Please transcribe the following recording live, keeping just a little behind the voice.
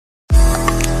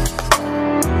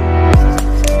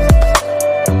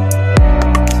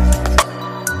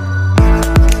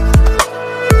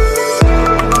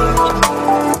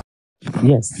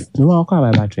Yes, no one come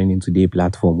about training today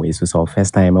platform ways so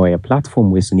first time or a platform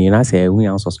ways ni na say we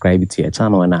unsubscribe to your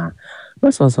channel na.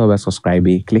 Let's also subscribe,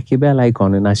 click the bell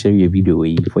icon and share your video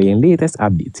for your latest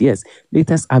updates. Yes,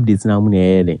 latest updates na mun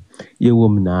e ye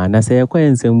wom na say kwa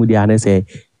ensem mu dia na say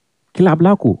Killer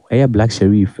Blacko, Black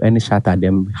Sherif, and Shatta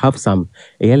them have some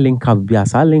link up via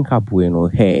link up we know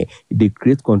hey they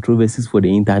create controversies for the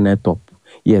internet top.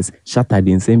 Yes, Shatta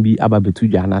din sembi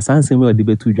ababetuja na san semi or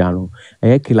debetuja no.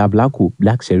 Killer Blacko,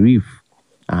 Black Sherif.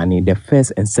 And in the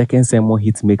first and second semi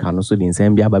hit maker and also the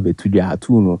sembi ababetuja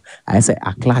too no. I say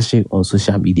a clash on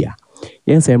social media.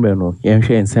 Yen sembre no, yen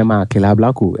share sema Killer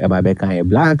Blacko ebabeka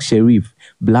Black Sherif,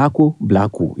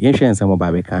 Blacko. Yen share sema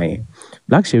babeka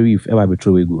Black Sherif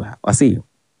ebabetrowegu. I say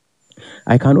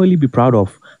I can only be proud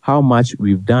of how much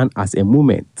we've done as a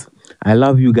movement. I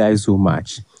love you guys so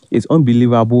much. It's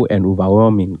unbelievable and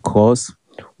overwhelming because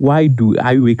why do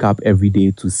I wake up every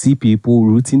day to see people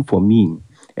rooting for me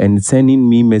and sending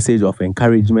me message of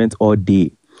encouragement all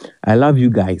day? I love you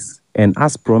guys. And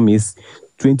as promised,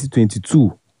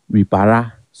 2022, we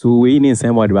para. So we in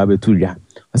same word about Tuja.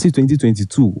 I see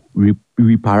 2022,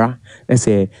 we para. Let's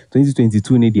say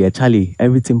 2022 need the Charlie,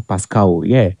 everything Pascal.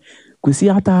 Yeah.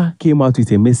 Kwesiata came out with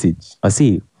a message. I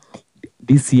say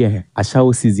this year, a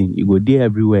shower season, you go there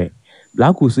everywhere.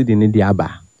 Black also didn't the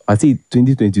Abba. I say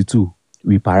 2022,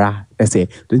 we para. I say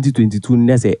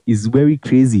 2022, is very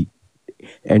crazy.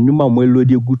 And you might load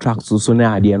your good tracks so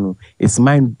now it's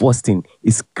mind busting.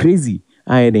 It's crazy.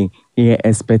 I think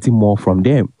expecting more from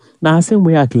them. Now same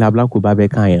way Killer Blacko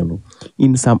babeka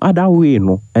in some other way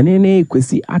no. And then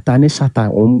kwesi ata ne Shatta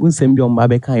on sembi on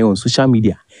babeka on social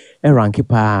media. E rank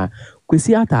pa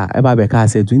kwesi ata e babeka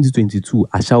said 2022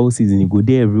 a shower season go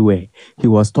there everywhere. He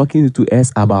was talking to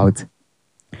us about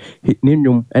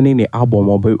Nindum and then the album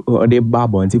or the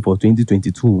Bible until for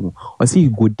 2022. Or see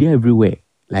go there everywhere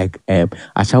like a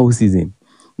shower season.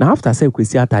 Now after say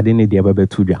kwesi ata didn't the baby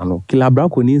to no Killer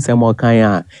Blacko ni some more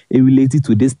kind related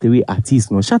to this three artists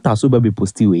no Shatta so baby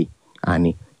posti way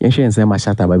ani yen share say ma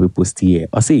Shatta baby posti here.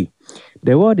 Or say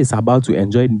the world is about to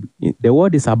enjoy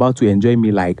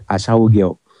me like a shower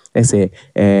girl. Let's say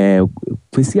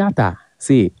kwesi ata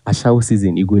say a shower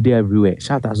season, you go there everywhere.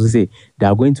 Shatta so say they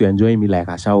are going to enjoy me like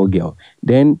a shower girl.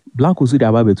 Then Blacko so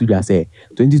the baby to just say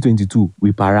 2022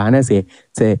 we para and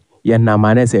say yeah, now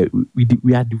man, say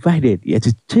we are divided. Yeah,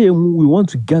 we want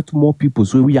to get more people,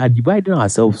 so we are dividing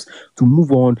ourselves to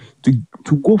move on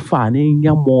to go far and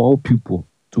get more people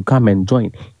to come and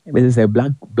join. There's a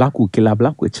Blacko Killer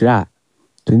Blacko chira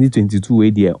 2022 way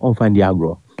there on find the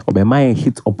agro. Or by my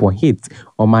hit upon hit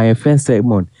on my first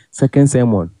segment, second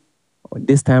segment.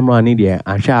 This time around in there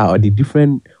and share or the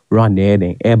different run there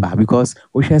ever because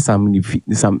we share some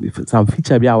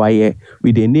feature be our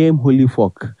with the name Holy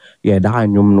Folk. Yeah, that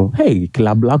no. Hey,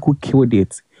 Killer Blacko killed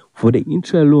it. For the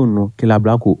intro alone, no, Killer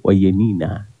Blacko or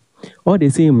Yenina. All the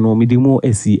same, no, midimo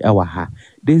esi awaha.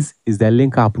 This is the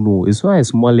link up, no. It's not a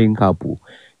small link up.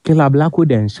 Killer Blacko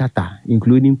then Shatta,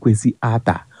 including Kwesi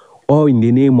Ata, all in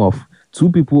the name of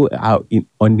two people are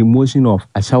on the motion of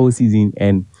a shower season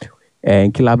and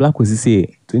Killer Blacko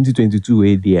say 2022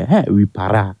 way there. Hey, we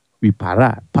para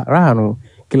no.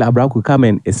 Killer Blacko come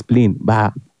and explain,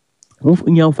 but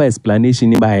for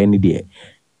explanation by any day.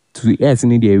 To us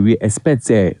in the we expect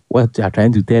say what you are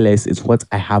trying to tell us is what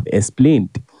I have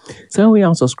explained. So we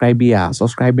are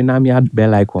subscribing now me add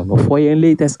bell icon for your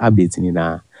latest updates in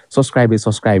na. Subscribe,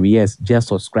 yes, just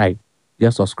subscribe.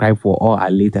 Just subscribe for all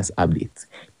our latest updates.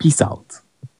 Peace out.